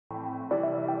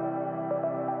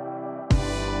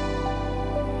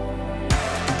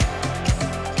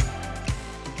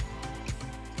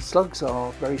Slugs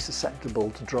are very susceptible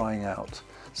to drying out.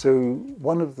 So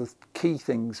one of the key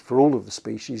things for all of the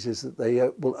species is that they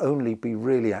will only be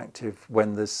really active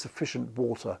when there's sufficient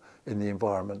water in the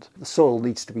environment. The soil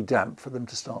needs to be damp for them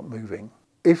to start moving.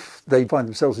 If they find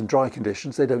themselves in dry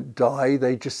conditions, they don't die,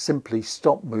 they just simply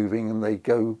stop moving and they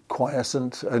go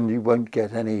quiescent, and you won't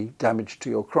get any damage to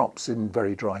your crops in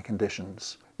very dry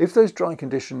conditions. If those dry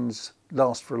conditions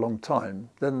last for a long time,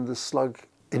 then the slug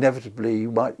inevitably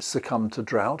might succumb to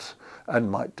drought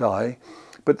and might die,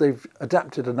 but they've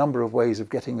adapted a number of ways of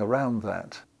getting around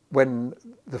that. When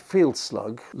the field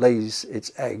slug lays its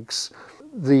eggs,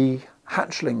 the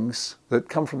hatchlings that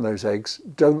come from those eggs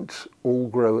don't all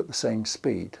grow at the same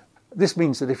speed. This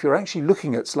means that if you're actually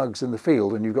looking at slugs in the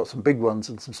field and you've got some big ones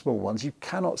and some small ones, you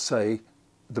cannot say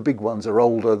the big ones are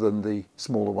older than the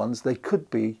smaller ones. They could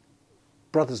be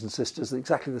brothers and sisters at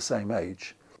exactly the same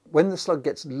age. When the slug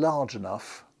gets large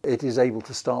enough, it is able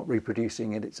to start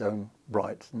reproducing in its own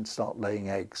right and start laying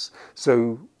eggs.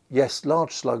 So yes,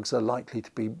 large slugs are likely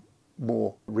to be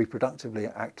more reproductively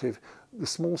active. The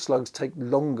small slugs take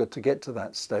longer to get to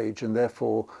that stage, and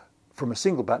therefore from a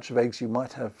single batch of eggs you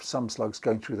might have some slugs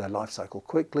going through their life cycle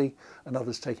quickly and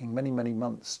others taking many, many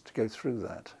months to go through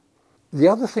that. The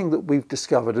other thing that we've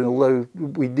discovered, and although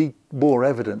we need more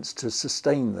evidence to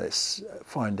sustain this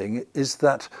finding, is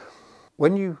that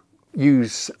when you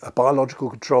use a biological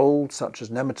control such as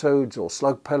nematodes or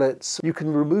slug pellets, you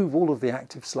can remove all of the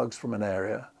active slugs from an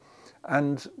area,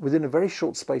 and within a very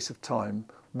short space of time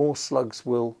more slugs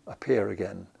will appear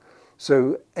again.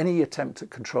 So any attempt at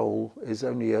control is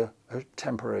only a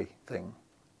temporary thing.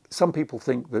 Some people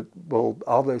think that, well,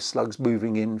 are those slugs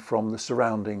moving in from the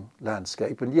surrounding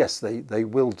landscape? And yes, they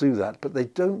will do that, but they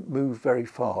don't move very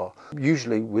far.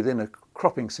 Usually within a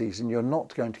cropping season, you're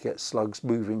not going to get slugs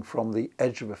moving from the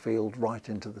edge of a field right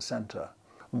into the centre.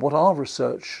 And what our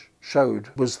research showed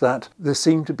was that there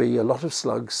seemed to be a lot of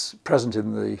slugs present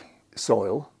in the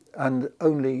soil, and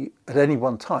only at any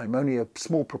one time, only a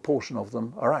small proportion of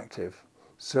them are active.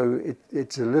 So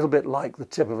it's a little bit like the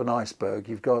tip of an iceberg.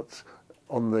 You've got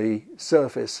on the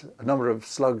surface a number of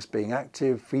slugs being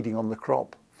active, feeding on the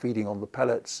crop, feeding on the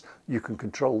pellets. You can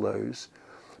control those.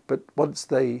 But once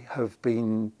they have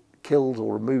been killed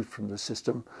or removed from the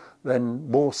system, then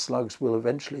more slugs will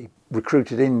eventually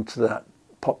recruited into that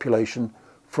population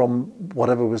from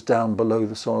whatever was down below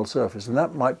the soil surface. And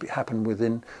that might happen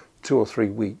within 2 or 3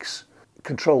 weeks.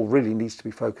 Control really needs to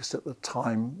be focused at the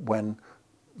time when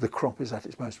the crop is at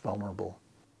its most vulnerable.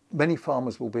 Many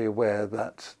farmers will be aware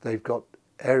that they've got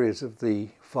areas of the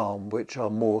farm which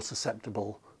are more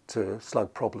susceptible to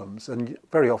slug problems, and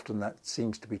very often that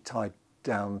seems to be tied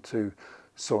down to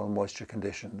soil moisture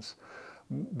conditions.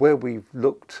 Where we've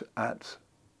looked at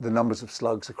the numbers of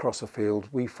slugs across a field,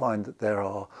 we find that there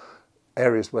are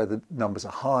areas where the numbers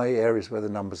are high, areas where the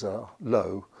numbers are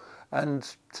low,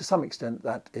 and to some extent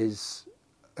that is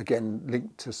again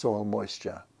linked to soil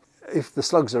moisture. If the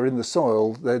slugs are in the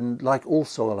soil, then like all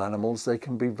soil animals, they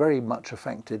can be very much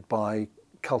affected by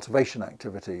cultivation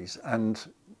activities, and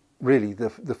really the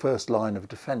first line of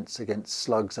defence against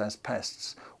slugs as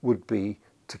pests would be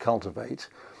to cultivate.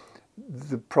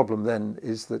 The problem then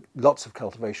is that lots of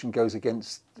cultivation goes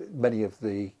against many of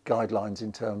the guidelines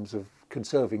in terms of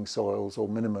conserving soils or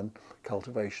minimum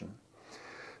cultivation.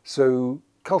 So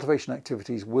cultivation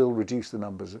activities will reduce the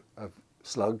numbers of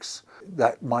slugs.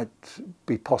 That might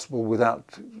be possible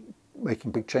without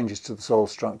making big changes to the soil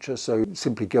structure, so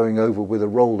simply going over with a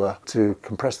roller to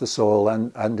compress the soil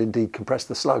and indeed compress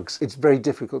the slugs. It's very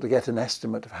difficult to get an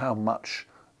estimate of how much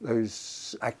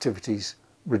those activities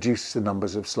reduce the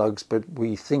numbers of slugs, but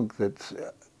we think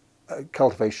that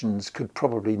cultivations could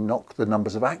probably knock the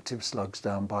numbers of active slugs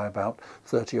down by about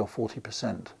 30 or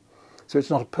 40%. So it's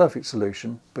not a perfect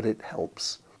solution, but it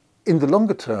helps. In the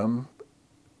longer term,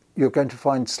 you're going to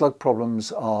find slug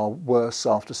problems are worse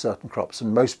after certain crops,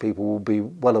 and most people will be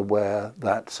well aware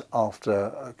that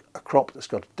after a crop that's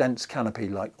got a dense canopy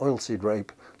like oilseed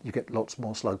rape, you get lots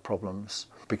more slug problems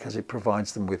because it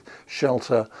provides them with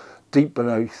shelter. Deep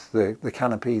beneath the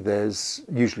canopy there's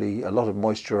usually a lot of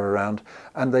moisture around,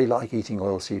 and they like eating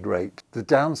oilseed rape. The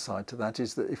downside to that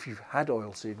is that if you've had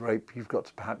oilseed rape, you've got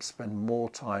to perhaps spend more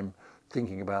time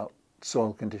thinking about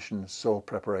soil conditions, soil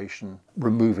preparation,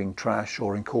 removing trash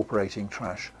or incorporating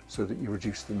trash so that you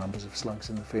reduce the numbers of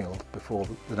slugs in the field before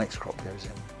the next crop goes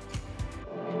in.